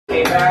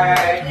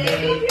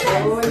birthday to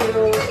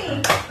you.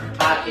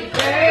 Happy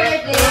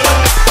birthday.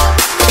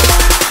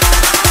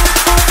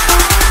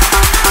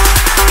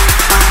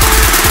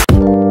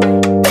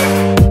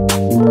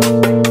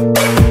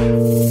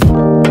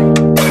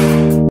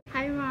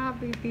 Hi mga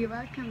baby,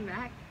 welcome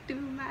back to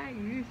my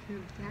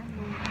YouTube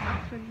channel.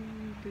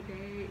 Actually,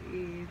 today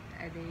is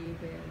a day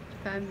with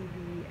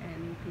family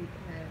and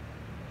people.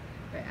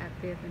 We're at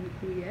it and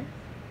kuya.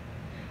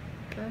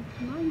 Because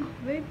Mommy's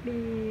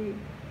birthday.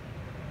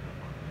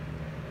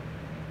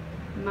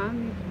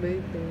 Mommy's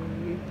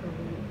birthday. So,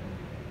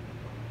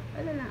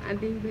 wala lang, a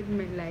day with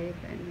my life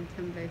and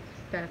some very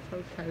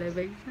special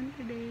celebration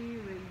today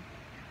with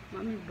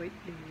Mommy's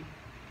birthday.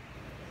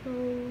 So,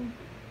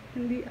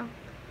 hindi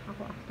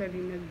ako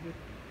actually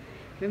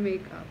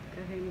nag-makeup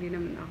kasi hindi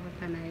naman ako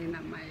sanay na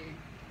may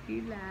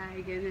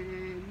kilay,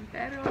 ganun.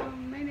 Pero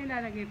may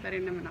nilalagay pa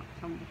rin naman ako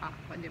sa mukha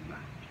ko,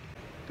 diba?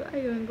 So,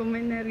 ayun, kung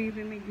may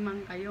naririnig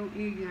man kayong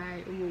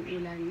ingay,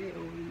 umuulan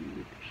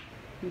ngayon,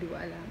 hindi ko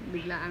alam,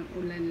 bigla ang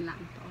ulan lang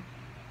to.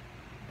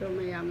 So,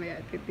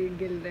 maya-maya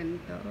titigil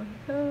rin to.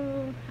 So,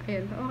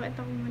 ayun,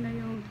 pakita ko muna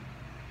yung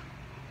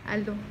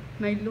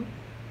my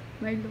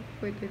look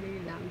for today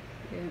lang.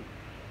 Ayun.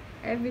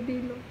 Everyday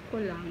look ko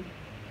lang.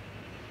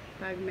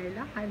 Pag may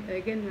lakad,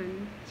 ay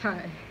ganun.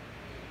 Char.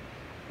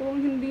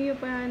 Kung hindi nyo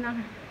pa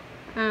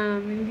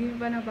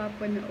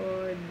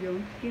napapanood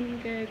yung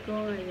skincare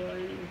ko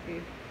ngayon,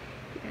 is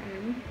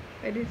yan.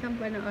 Pwede siyang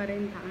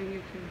panoorin sa aking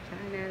YouTube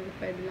channel.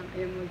 Pwede lang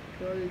kayo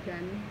mag-scroll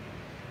dyan.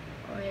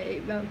 O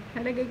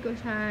nalagay ko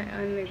sa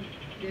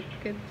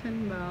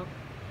description box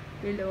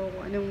below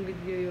kung anong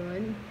video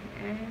yun.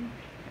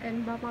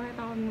 And papakita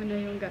ko muna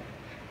yung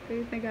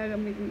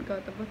nagagamitin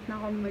ko. Tapos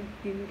na ako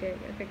mag-skincare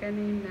kasi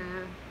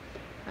kanina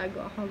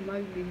bago ako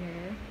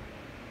mag-behave,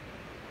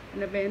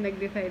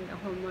 nag-decide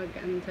ako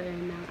mag-answer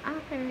ng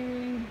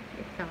aking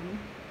exam.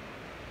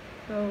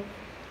 So,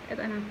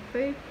 eto na.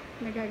 First,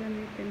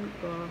 nagagamitin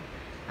ko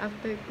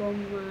after ko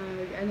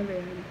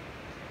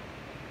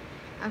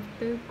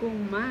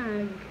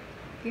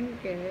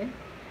mag-skincare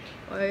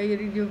or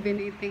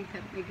rejuvenating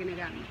set na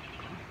ginagamit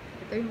ko.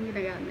 Ito yung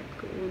ginagamit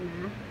ko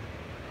una.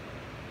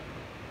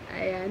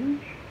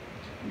 Ayan.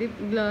 Lip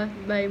Gloss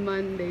by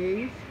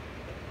Mondays.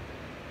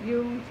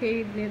 Yung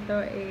shade nito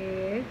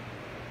is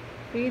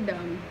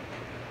Freedom.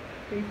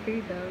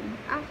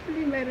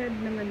 Actually, meron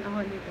naman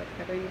ako nito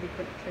pero hindi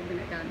ko siya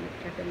ginagamit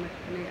kasi mas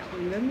sanay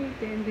akong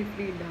gamitin si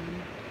Freedom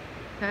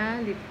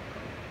sa lip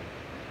ko.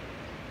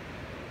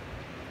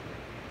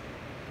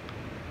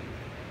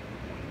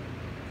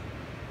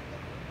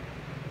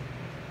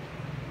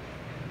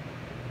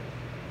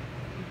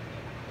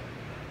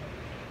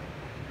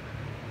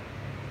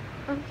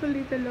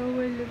 Actually, sa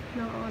lower lip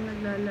lang ako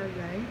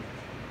naglalagay.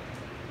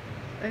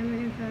 Ay,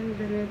 minsan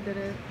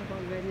dire-dire ako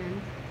ganyan.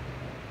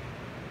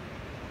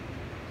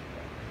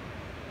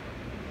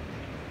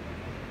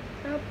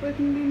 Tapos,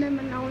 hindi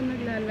naman ako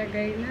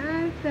naglalagay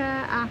na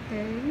sa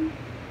akin.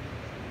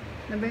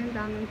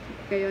 Nabentangan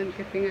ngayon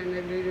kasi nga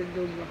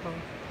nagre-rejuve ako.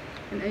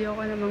 And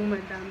ayoko namang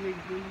madamig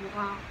yung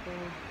mukha ko.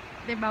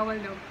 Kasi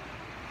bawal daw.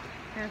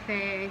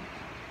 Kasi,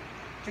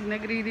 pag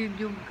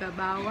nagre-rejuve ka,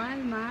 bawal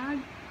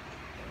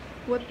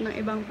put ng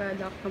ibang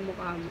product sa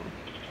mukha mo.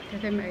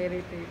 Kasi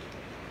ma-irritate.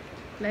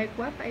 Like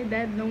what I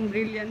did nung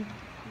Brilliant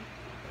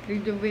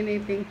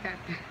Rejuvenating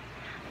Set.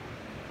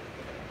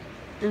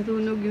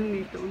 Nasunog yung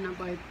dito na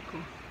part ko.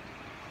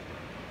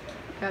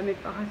 Gamit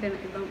pa kasi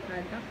ng ibang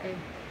product eh.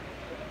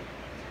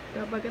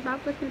 So,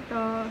 pagkatapos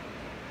nito,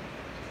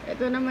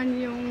 ito naman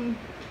yung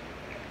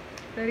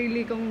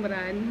sarili kong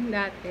brand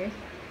dati.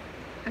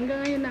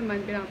 Hanggang ngayon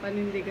naman,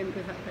 pinapanindigan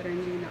ko sa pero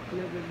hindi na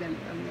ako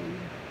nagbibenta mo.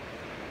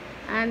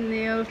 And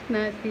nails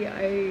na si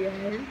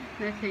Ariel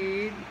na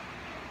shade.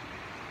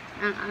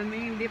 Ang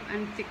aming Lip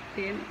and Cheek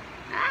Tint.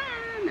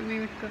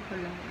 Namimiss ko to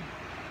lang.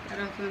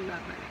 Pero soon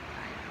babalik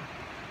tayo.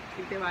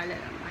 Itiwala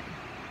lang tayo.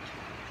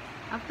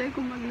 After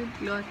kong mag-lip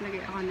gloss,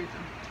 lagay ako nito.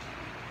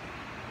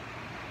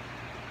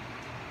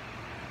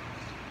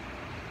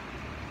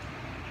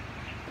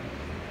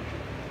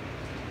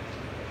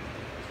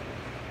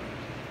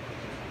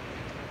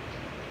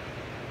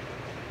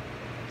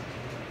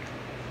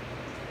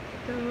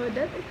 So,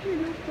 that is the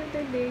look for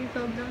today.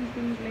 Sobrang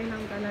simple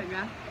lang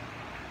talaga.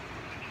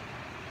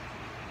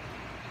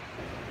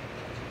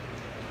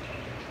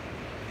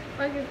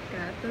 Pagod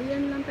ka. So,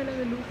 yan lang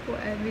talaga look ko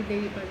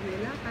everyday pag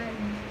nilakad.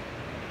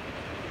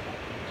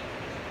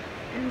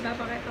 And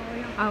papakita ko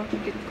yung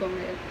outfit ko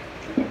ngayon.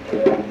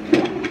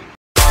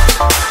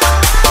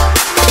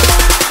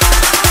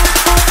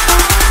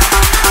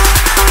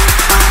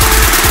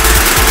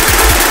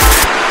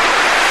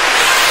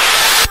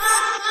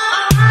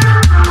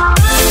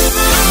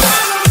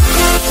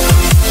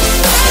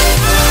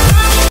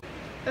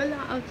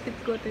 Outfit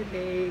ko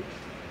today,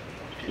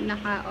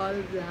 naka all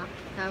black,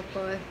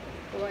 tapos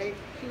white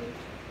shoes.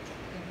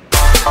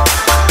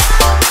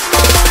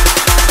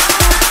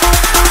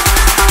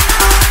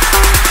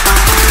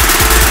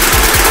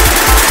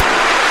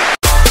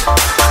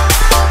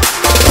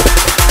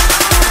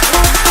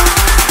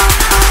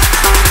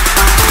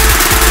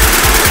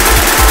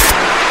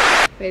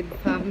 with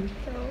fam.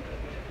 So,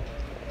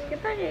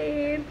 kita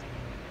rin.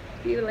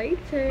 See you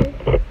later.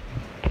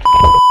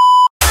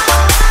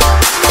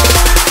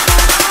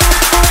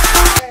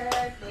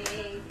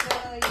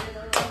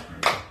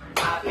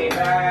 Happy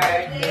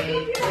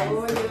birthday to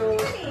you.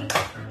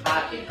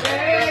 Happy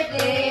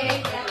birthday.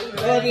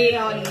 Good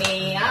on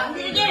me.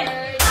 Happy birthday.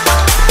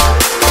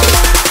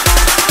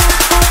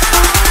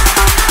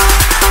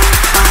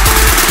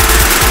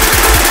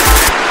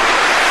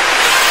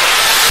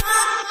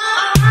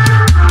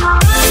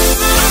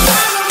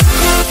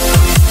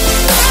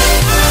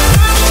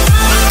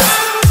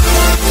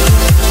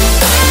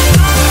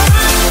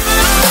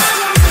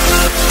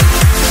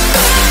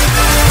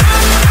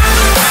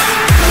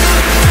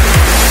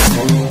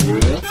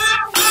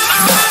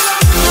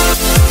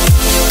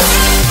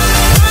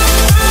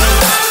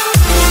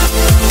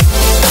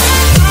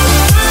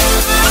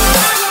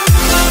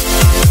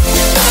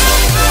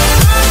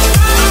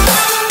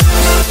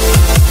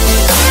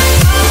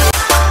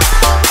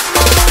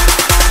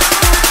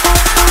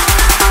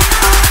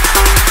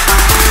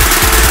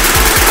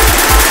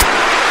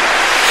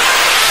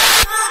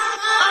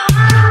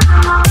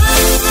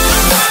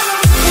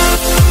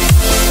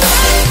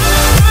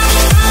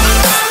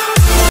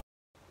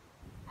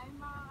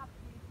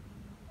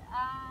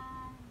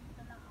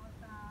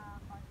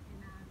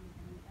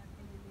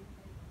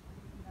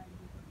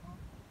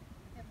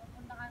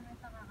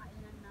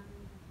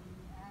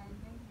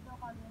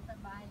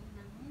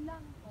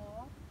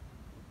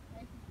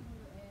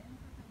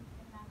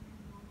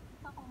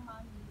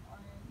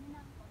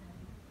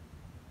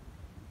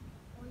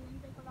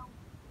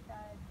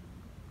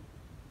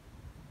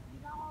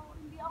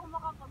 Hindi ako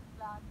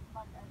makapag-vlog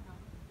pag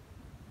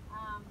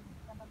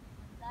katabi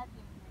ko sa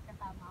daddy, may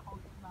kasama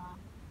akong iba.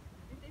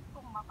 This is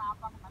kung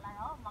matapang talaga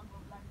ako,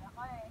 mag-vlog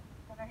ako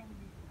pero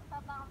hindi.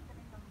 Natatakot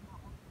rin naman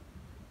ako.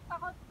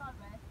 Takot pa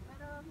best,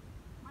 pero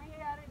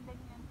mangyayari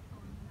din yan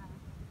soon na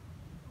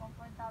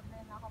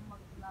comfortable na ako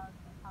mag-vlog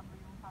kasama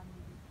yung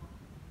family ko.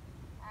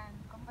 And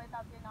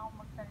comfortable na ako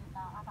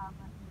magsalita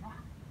kasama sila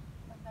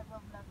pag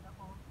nag-vlog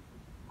ako.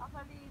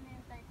 Actually,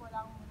 inintay ko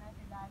lang muna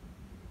si daddy,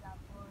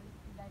 tapos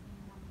si daddy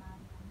ng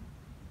namin.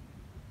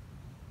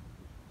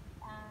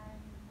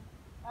 And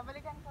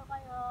babalikan ko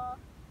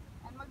kayo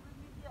and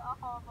mag-video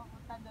ako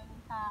papunta doon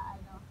sa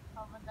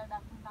papunta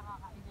natin sa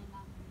kakainan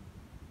namin.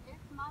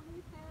 It's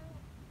Mommy's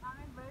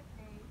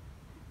birthday.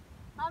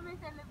 Mommy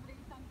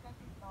celebration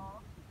kasi to.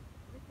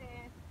 This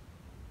is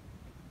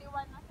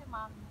 61 na si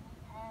Mommy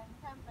and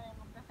syempre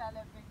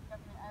magka-celebrate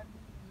kami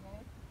every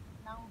year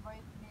ng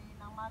birthday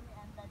ng Mommy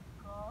and Dad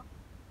ko.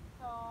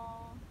 So,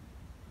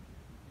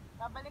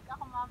 babalik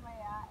ako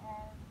mamaya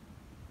and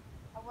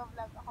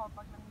mag-vlog ako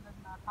pag nandun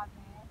na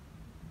kami.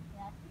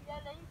 Yeah, see you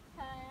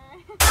later!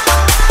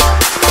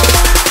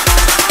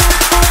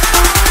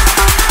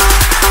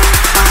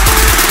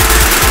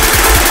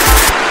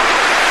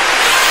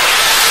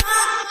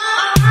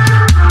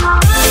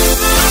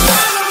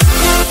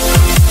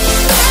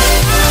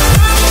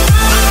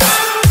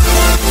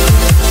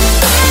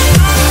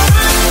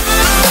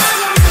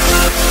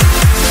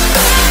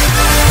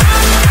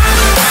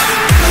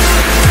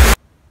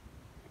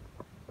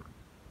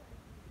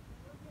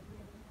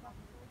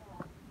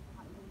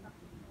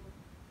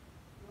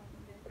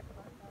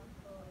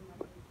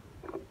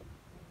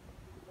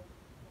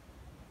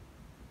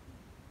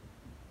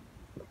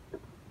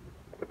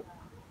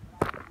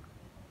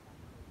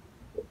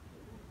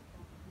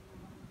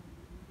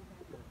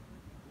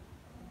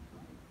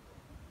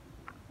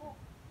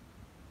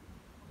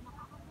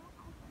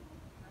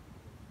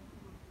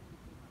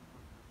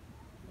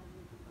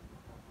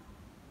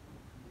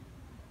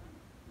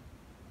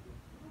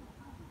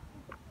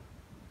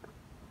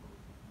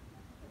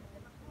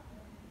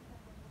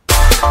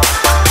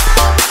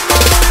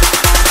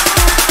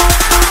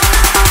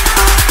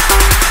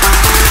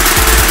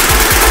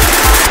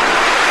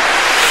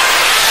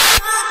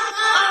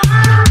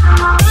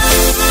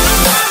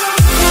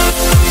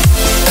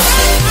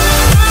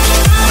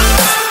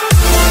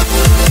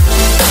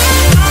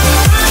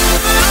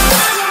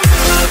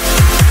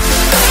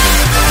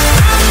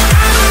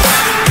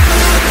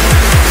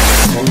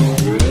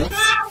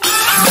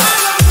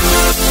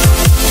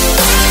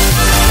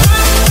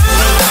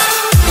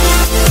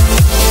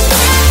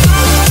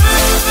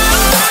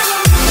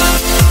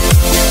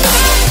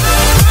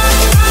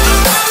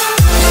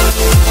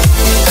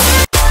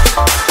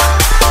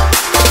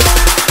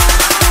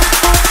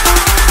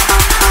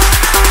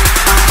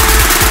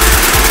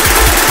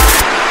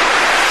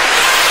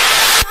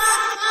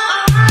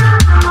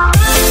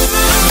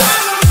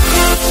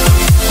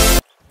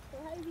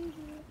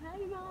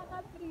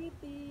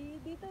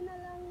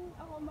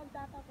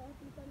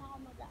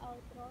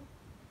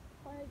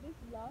 for this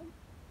vlog.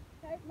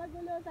 Kahit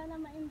magulo, sana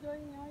ma-enjoy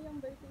nyo yung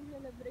birthday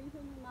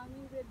celebration ni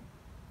Mami with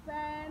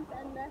friends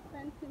and best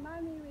friends si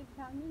Mami with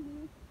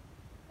family.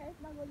 Kahit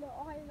magulo,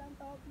 okay lang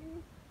to.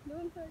 Please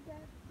don't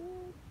forget to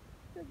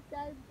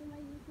subscribe to my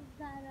YouTube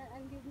channel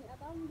and give me a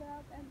thumbs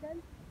up. And then,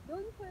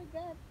 don't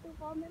forget to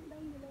comment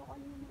down below kung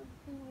ano yung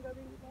gusto nyong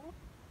gawin ko.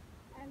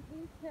 And and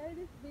please share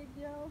this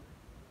video.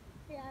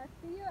 Kaya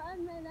see you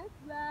on my next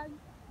vlog.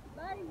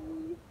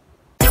 Bye!